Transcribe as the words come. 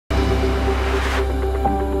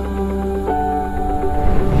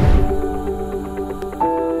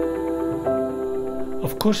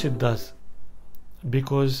course it does,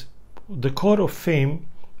 because the core of fame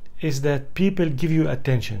is that people give you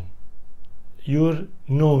attention. You're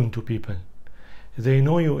known to people. They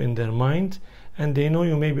know you in their mind, and they know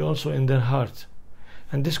you maybe also in their heart.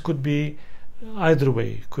 And this could be either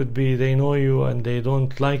way. Could be they know you and they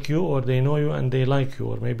don't like you, or they know you and they like you,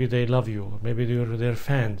 or maybe they love you, or maybe you're their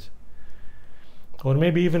fans, or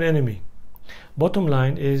maybe even enemy. Bottom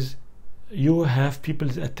line is you have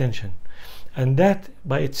people's attention, and that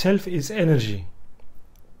by itself is energy.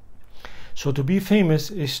 So to be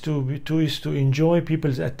famous is to enjoy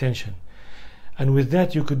people's attention, and with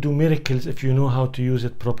that you could do miracles if you know how to use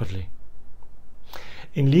it properly.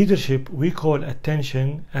 In leadership, we call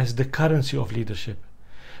attention as the currency of leadership,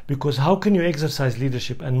 because how can you exercise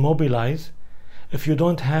leadership and mobilize if you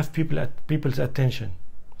don't have people's attention?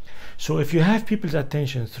 So if you have people's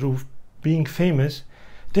attention through being famous,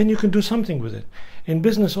 then you can do something with it. In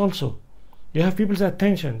business also, you have people's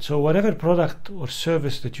attention, so whatever product or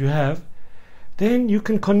service that you have, then you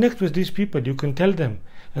can connect with these people, you can tell them,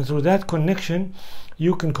 and through that connection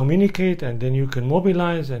you can communicate, and then you can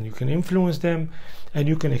mobilize and you can influence them, and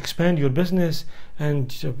you can expand your business and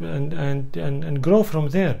grow from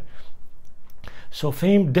there. So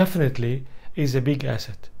fame definitely is a big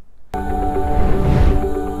asset.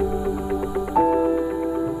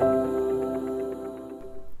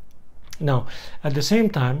 Now, at the same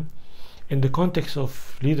time, in the context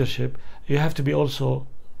of leadership, you have to be also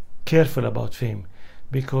careful about fame,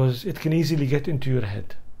 because it can easily get into your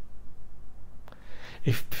head.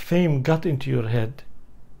 If fame got into your head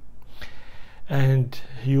and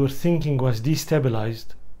your thinking was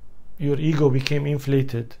destabilized, your ego became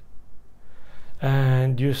inflated,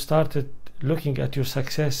 and you started looking at your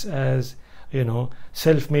success as,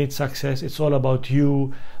 self-made success. It's all about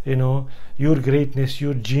you, your greatness,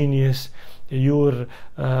 your genius, your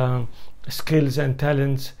skills and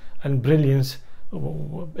talents and brilliance,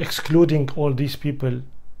 excluding all these people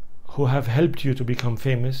who have helped you to become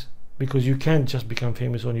famous, because you can't just become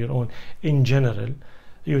famous on your own. In general,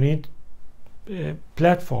 you need a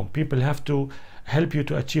platform. People have to help you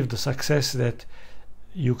to achieve the success that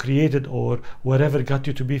you created, or whatever got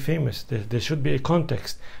you to be famous. There should be a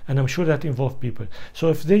context, and I'm sure that involves people. So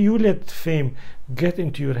if you let fame get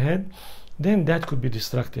into your head, then that could be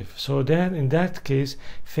destructive. So then in that case,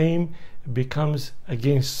 fame becomes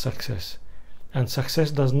against success, and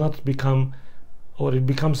success does not become, or it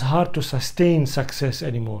becomes hard to sustain success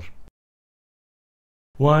anymore.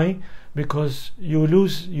 Why? Because you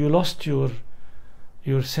lost your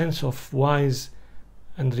sense of wise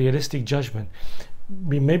and realistic judgment.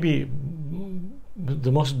 Maybe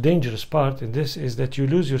the most dangerous part in this is that you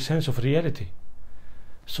lose your sense of reality.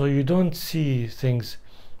 So you don't see things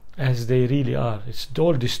as they really are. It's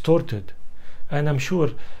all distorted. And I'm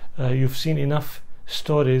sure you've seen enough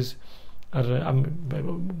stories,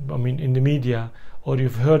 in the media, or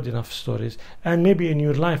you've heard enough stories, and maybe in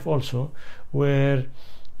your life also, where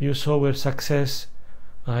you saw where success,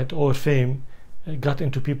 right, or fame got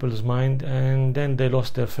into people's mind, and then they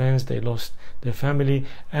lost their friends, they lost their family,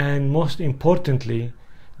 and most importantly,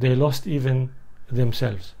 they lost even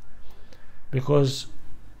themselves. Because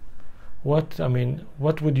what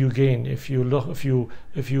would you gain if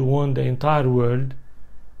you won the entire world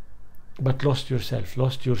but lost yourself,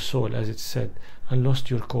 lost your soul, as it's said, and lost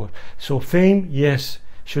your core? So fame, yes.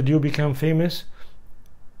 Should you become famous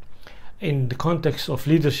in the context of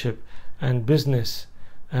leadership and business,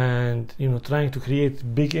 and trying to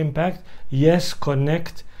create big impact? Yes,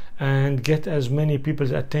 connect and get as many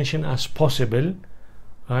people's attention as possible,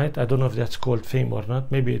 right? I don't know if that's called fame or not,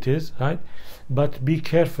 maybe it is, right? But be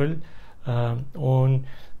careful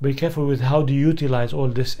with how do you utilize all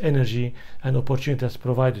this energy and opportunity that's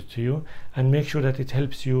provided to you, and make sure that it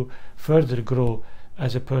helps you further grow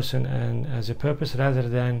as a person and as a purpose, rather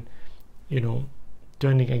than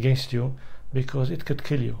turning against you, because it could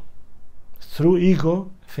kill you. Through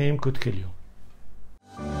ego, fame could kill you.